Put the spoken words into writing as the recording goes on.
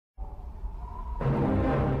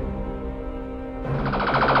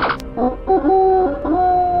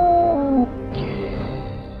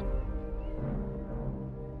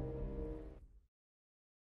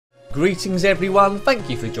Greetings everyone, thank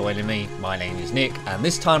you for joining me. My name is Nick and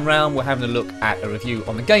this time round we're having a look at a review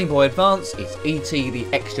on the Game Boy Advance. It's E.T.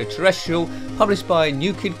 the Extra-terrestrial, published by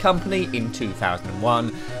NewKidCo in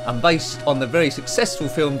 2001 and based on the very successful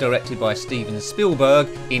film directed by Steven Spielberg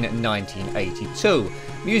in 1982.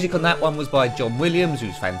 Music on that one was by John Williams,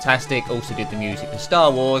 who's fantastic, also did the music for Star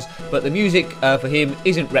Wars, but the music for him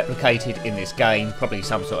isn't replicated in this game, probably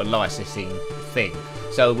some sort of licensing thing.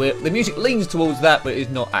 So the music leans towards that, but is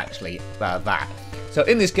not actually that. So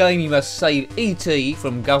in this game you must save E.T.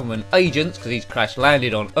 from government agents, because he's crash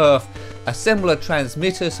landed on Earth, assemble a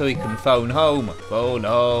transmitter so he can phone home,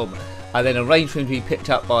 and then arrange for him to be picked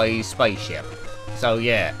up by his spaceship. So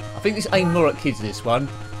yeah, I think this aimed more at kids, this one.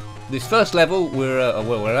 This first level,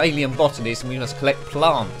 we're alien botanists and we must collect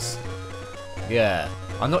plants. Yeah,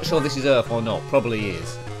 I'm not sure this is Earth or not, probably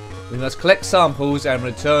is. We must collect samples and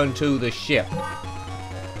return to the ship.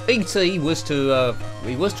 E.T. was to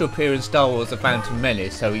appear in Star Wars: The Phantom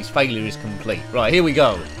Menace, so his failure is complete. Right, here we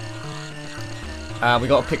go. We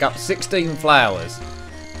got to pick up 16 flowers.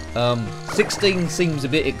 16 seems a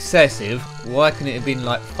bit excessive. Why can it have been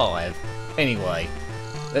like 5? Anyway,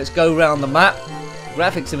 let's go round the map.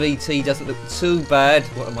 Graphics of E.T. doesn't look too bad.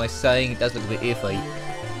 What am I saying? It does look a bit iffy.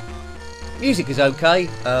 Music is okay.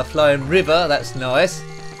 Flowing river, that's nice.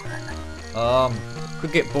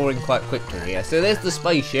 Could get boring quite quickly here. So there's the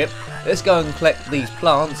spaceship. Let's go and collect these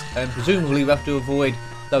plants, and presumably we have to avoid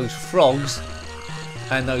those frogs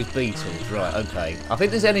and those beetles. Right, okay. I think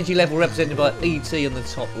there's energy level represented by E.T. on the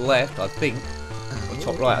top left, I think. Or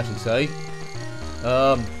top right, I should say.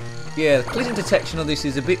 Yeah, the collision detection on this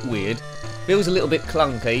is a bit weird. Feels a little bit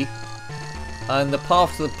clunky. And the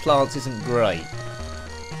path to the plants isn't great.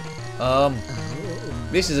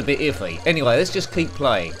 This is a bit iffy. Anyway, let's just keep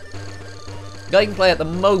playing. Gameplay at the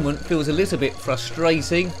moment feels a little bit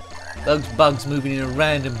frustrating. Those bugs moving in a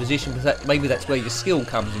random position, maybe that's where your skill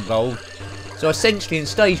comes involved. So essentially in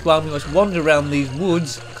stage 1 we must wander around these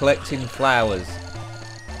woods collecting flowers.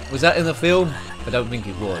 Was that in the film? I don't think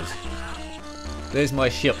it was. There's my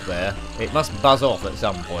ship there. It must buzz off at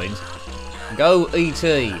some point. Go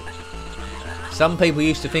E.T. Some people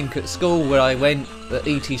used to think at school where I went that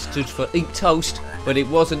E.T. stood for Eat Toast, but it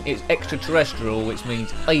wasn't. It's Extra-terrestrial, which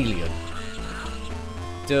means alien.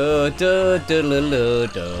 They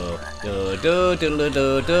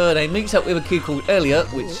meet up with a kid called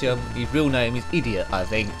Elliot, which his real name is Idiot, I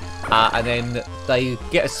think, and then they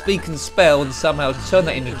get a speak and spell and somehow turn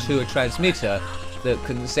that into a transmitter that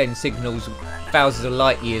can send signals thousands of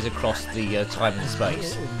light years across the time and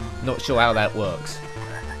space. Not sure how that works.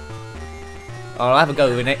 I'll have a go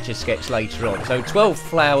with an etch a sketch later on. So 12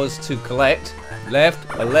 flowers to collect, left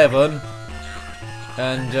 11,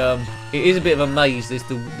 and it is a bit of a maze. There's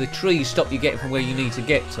the trees stop you getting from where you need to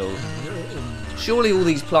get to. Surely all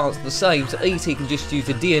these plants are the same, so E.T. can just use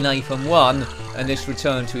the DNA from one and just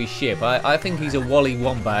return to his ship. I think he's a Wally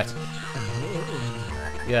Wombat.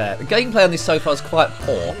 Yeah, the gameplay on this so far is quite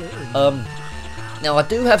poor. Now I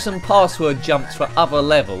do have some password jumps for other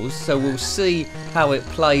levels, so we'll see how it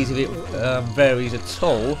plays, if it varies at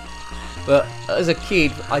all. But as a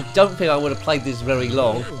kid, I don't think I would have played this very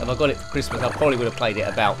long. If I got it for Christmas, I probably would have played it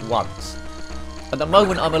about once. At the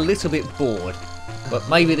moment, I'm a little bit bored, but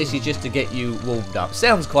maybe this is just to get you warmed up.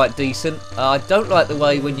 Sounds quite decent. I don't like the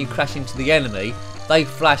way when you crash into the enemy, they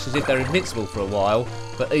flash as if they're invincible for a while,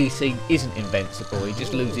 but E.T. isn't invincible, he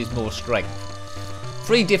just loses more strength.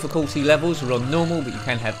 3 difficulty levels are on normal, but you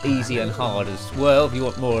can have easy and hard as well if you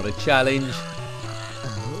want more of a challenge.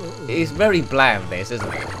 It's very bland, this,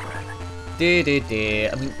 isn't it?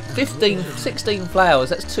 I mean, 16 flowers,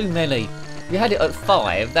 that's too many. If you had it at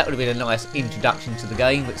 5, that would have been a nice introduction to the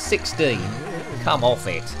game, but 16, come off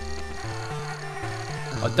it.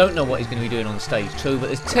 I don't know what he's going to be doing on stage 2, but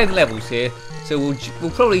there's 10 levels here, so we'll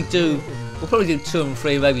probably do 2 and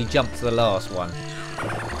 3, maybe jump to the last one.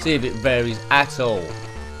 See if it varies at all.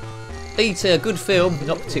 E.T. a good film, but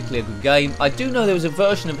not particularly a good game. I do know there was a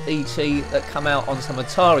version of E.T. that came out on some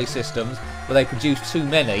Atari systems where they produced too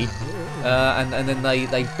many, and then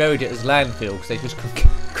they buried it as landfill because they just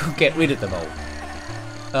couldn't get rid of them all.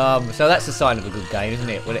 So that's a sign of a good game, isn't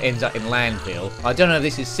it, when it ends up in landfill. I don't know if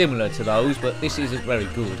this is similar to those, but this isn't very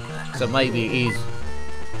good, so maybe it is.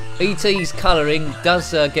 E.T.'s colouring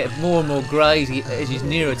does get more and more grey as he's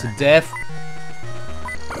nearer to death.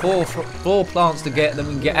 4 plants to get them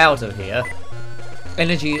and get out of here.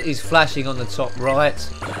 Energy is flashing on the top right.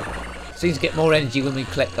 Seems to get more energy when we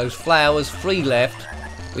collect those flowers. 3 left.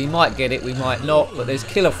 We might get it, we might not, but there's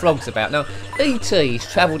killer frogs about. Now,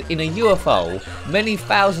 E.T.'s travelled in a UFO many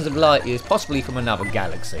thousands of light years, possibly from another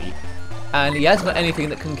galaxy, and he hasn't got anything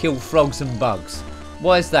that can kill frogs and bugs.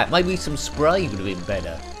 Why is that? Maybe some spray would have been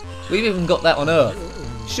better. We've even got that on Earth.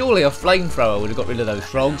 Surely a flamethrower would have got rid of those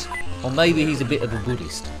frogs. Or maybe he's a bit of a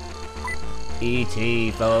Buddhist.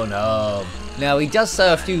 E.T. phone home. Now, he does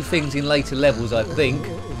say a few things in later levels, I think.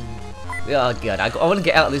 Oh, God, I want to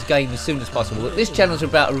get out of this game as soon as possible. But this channel's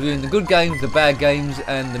about reviewing the good games, the bad games,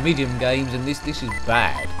 and the medium games, and this is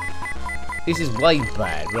bad. This is way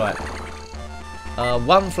bad, right.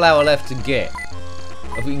 One flower left to get.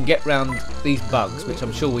 If we can get round these bugs, which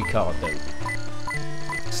I'm sure we can't do.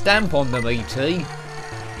 Stamp on them, E.T.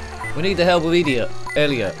 We need the help of Elliot.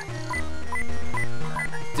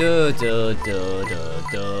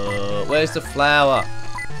 Where's the flower?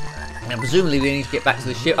 Now presumably we need to get back to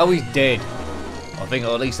the ship. Oh, he's dead. I think,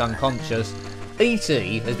 or at least unconscious.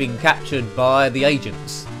 E.T. has been captured by the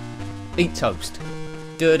agents. Eat toast.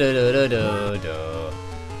 Do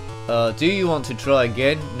you want to try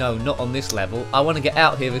again? No, not on this level. I want to get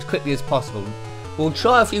out here as quickly as possible. We'll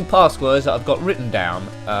try a few passwords that I've got written down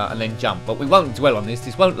and then jump. But we won't dwell on this.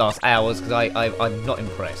 This won't last hours because I'm not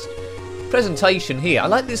impressed. Presentation here. I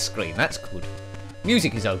like this screen. That's good.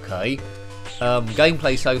 Music is okay.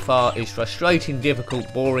 Gameplay so far is frustrating,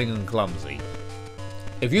 difficult, boring and clumsy.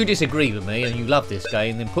 If you disagree with me and you love this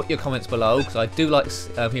game, then put your comments below because I do like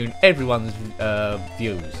hearing everyone's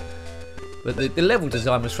views. But the level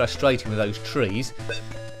design was frustrating with those trees.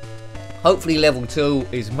 Hopefully level 2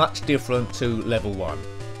 is much different to level 1.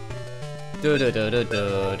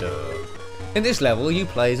 In this level you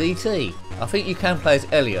play as E.T. I think you can play as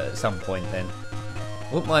Elliot at some point then.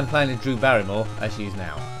 Wouldn't mind playing as Drew Barrymore as she is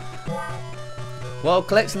now. While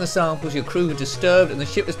collecting the samples, your crew were disturbed and the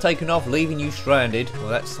ship was taken off, leaving you stranded. Well,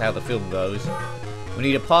 that's how the film goes. We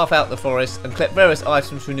need a path out the forest and collect various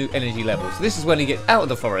items for new energy levels. So this is when he gets out of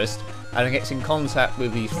the forest and he gets in contact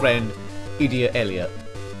with his friend, Idiot Elliot.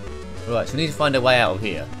 Right, so we need to find a way out of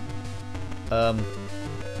here.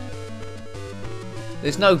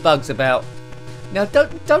 There's no bugs about. Now,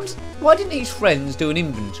 don't. Why didn't his friends do an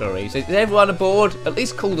inventory? So, is everyone aboard? At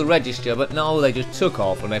least call the register, but no, they just took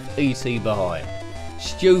off and left E.T. behind.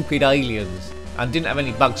 Stupid aliens. And didn't have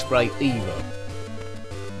any bug spray either.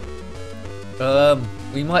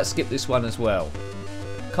 We might skip this one as well.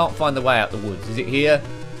 Can't find the way out the woods. Is it here?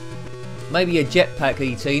 Maybe a jetpack,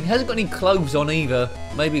 E.T. Hasn't got any clothes on either.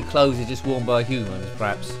 Maybe clothes are just worn by humans,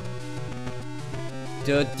 perhaps.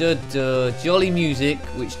 Jolly music,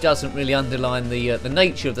 which doesn't really underline the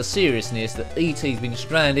nature of the seriousness that E.T.'s been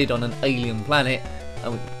stranded on an alien planet,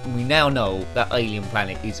 and we now know that alien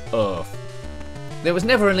planet is Earth. There was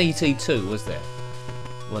never an E.T. 2, was there?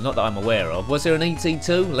 Well, not that I'm aware of. Was there an E.T.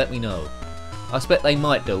 2? Let me know. I expect they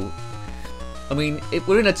might do. I mean,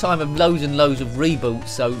 we're in a time of loads and loads of reboots,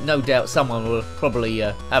 so no doubt someone will probably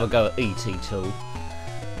have a go at E.T. 2.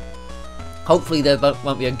 Hopefully there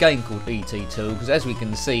won't be a game called E.T. 2, because as we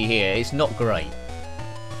can see here, it's not great.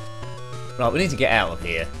 Right, we need to get out of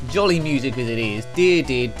here. Jolly music as it is. Dear,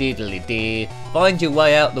 dear, diddly dear. Find your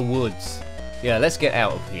way out the woods. Yeah, let's get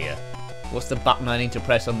out of here. What's the button I need to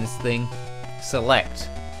press on this thing? Select.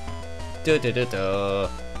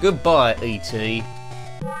 Goodbye, E.T.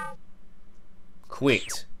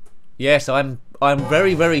 Quit. Yes, I'm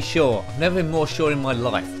very, very sure. I've never been more sure in my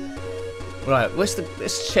life. Right,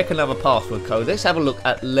 let's check another password code. Let's have a look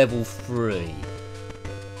at level 3.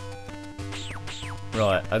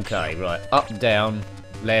 Right, okay, right. Up, down,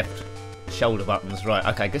 left, shoulder buttons. Right,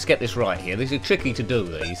 okay, let's get this right here. This is tricky to do,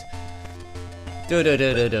 these.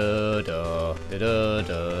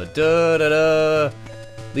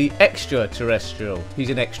 The extra-terrestrial. He's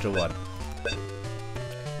an extra one.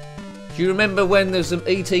 Do you remember when there's some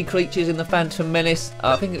ET creatures in the Phantom Menace?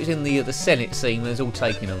 I think it was in the Senate scene when there's all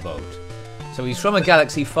taking a vote. So he's from a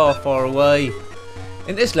galaxy far, far away.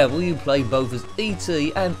 In this level, you play both as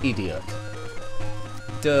E.T. and Idiot.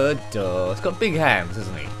 It's got big hands,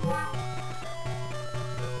 hasn't he?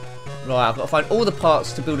 Right, I've got to find all the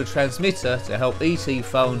parts to build a transmitter to help E.T.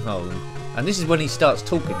 phone home. And this is when he starts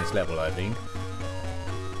talking this level, I think.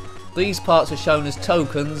 These parts are shown as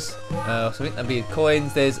tokens, so I think they'll be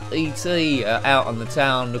coins. There's E.T. Out on the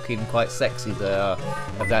town looking quite sexy there,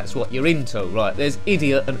 if that's what you're into. Right, there's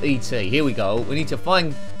Idiot and E.T. Here we go. We need to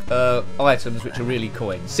find items which are really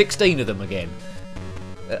coins. 16 of them again.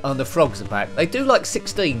 And the frogs are back. They do like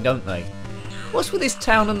 16, don't they? What's with this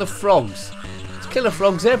town and the frogs? There's killer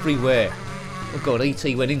frogs everywhere. Oh god,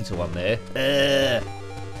 E.T. went into one there.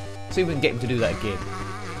 See if we can get him to do that again.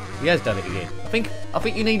 He has done it again. I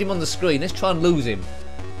think you need him on the screen. Let's try and lose him.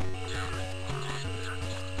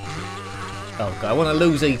 Oh god, I want to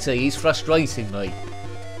lose E.T. He's frustrating me.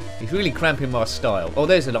 He's really cramping my style. Oh,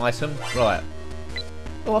 there's an item. Right.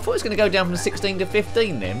 Oh, I thought it was going to go down from 16 to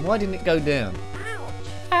 15 then. Why didn't it go down?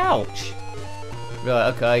 Ouch. Right,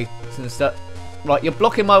 okay. Right, you're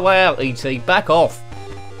blocking my way out, E.T. Back off.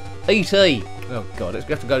 E.T. Oh, God, let's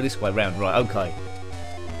have to go this way round. Right, okay.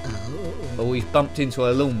 Oh, he's bumped into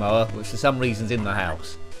a lawnmower, which for some reason's in the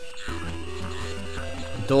house.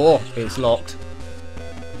 Door, it's locked.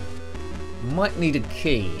 Might need a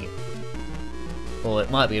key. Or it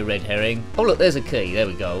might be a red herring. Oh, look, there's a key. There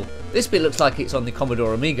we go. This bit looks like it's on the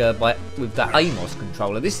Commodore Amiga with that Amos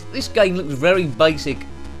controller. This game looks very basic.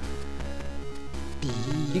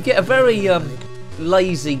 You get a very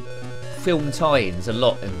lazy film tie-ins a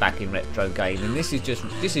lot back in retro games, and this is just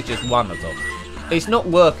one of them. It's not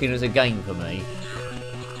working as a game for me.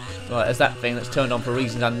 Right, there's that thing that's turned on for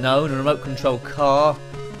reasons unknown. A remote control car.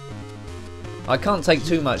 I can't take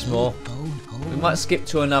too much more. We might skip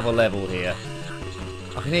to another level here.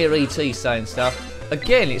 I can hear E.T. saying stuff.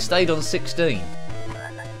 Again, it stayed on 16.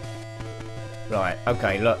 Right,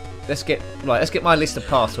 okay, look. Let's get my list of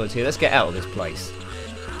passwords here. Let's get out of this place.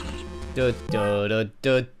 Duh, duh, duh,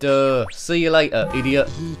 duh, duh. See you later, idiot.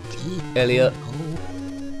 Elliot.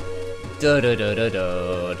 Duh, duh, duh, duh,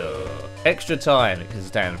 duh, duh. Extra time, it can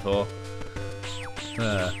stand for.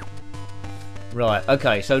 Right,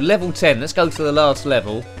 okay, so level 10. Let's go to the last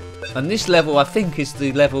level. And this level, I think, is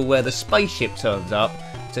the level where the spaceship turns up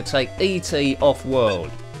to take E.T.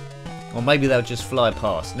 off-world. Or maybe they'll just fly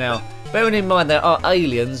past. Now, bearing in mind there are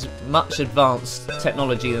aliens, much advanced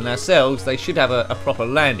technology than ourselves, they should have a proper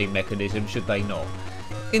landing mechanism, should they not?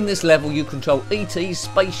 In this level, you control E.T.'s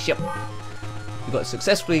spaceship. You've got to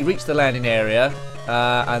successfully reach the landing area,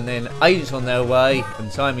 and then agents on their way, and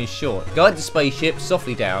time is short. Guide the spaceship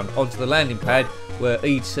softly down onto the landing pad, where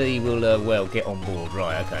E.T. will, well, get on board.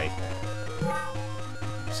 Right, okay.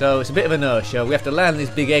 So, it's a bit of inertia. We have to land this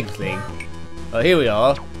big egg thing. Oh, here we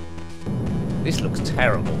are. This looks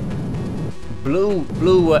terrible.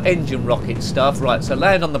 Blue engine rocket stuff. Right, so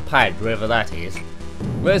land on the pad, wherever that is.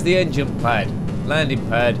 Where's the engine pad? Landing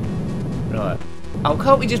pad. Right. Oh,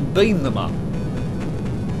 can't we just beam them up?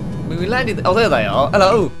 I mean, we landed... Oh, there they are.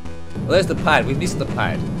 Hello. Well, there's the pad. We've missed the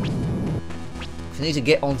pad. We need to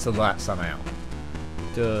get onto that somehow.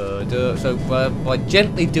 Duh, duh. So by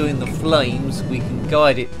gently doing the flames, we can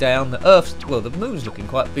guide it down. The Earth's... Well, the moon's looking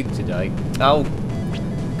quite big today. Oh,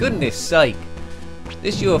 goodness sake.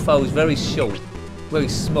 This UFO is very short. Very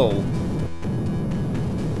small.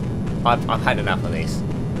 I've had enough of this.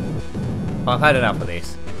 I've had enough of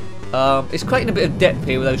this. It's creating a bit of depth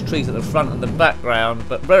here with those trees at the front and the background,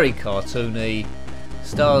 but very cartoony.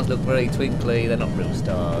 Stars look very twinkly. They're not real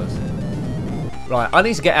stars. Right, I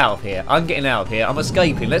need to get out of here. I'm getting out of here. I'm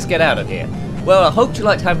escaping. Let's get out of here. Well, I hope you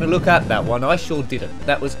liked having a look at that one. I sure didn't.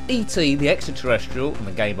 That was E.T. the Extra-terrestrial on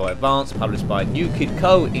the Game Boy Advance, published by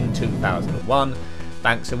NewKidCo in 2001.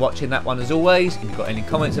 Thanks for watching that one as always. If you've got any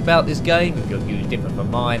comments about this game, if your view is different from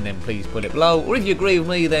mine, then please put it below. Or if you agree with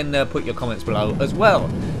me, then put your comments below as well.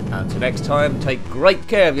 Until next time, take great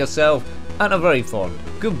care of yourself and a very fond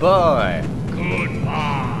goodbye.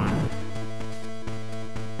 Goodbye.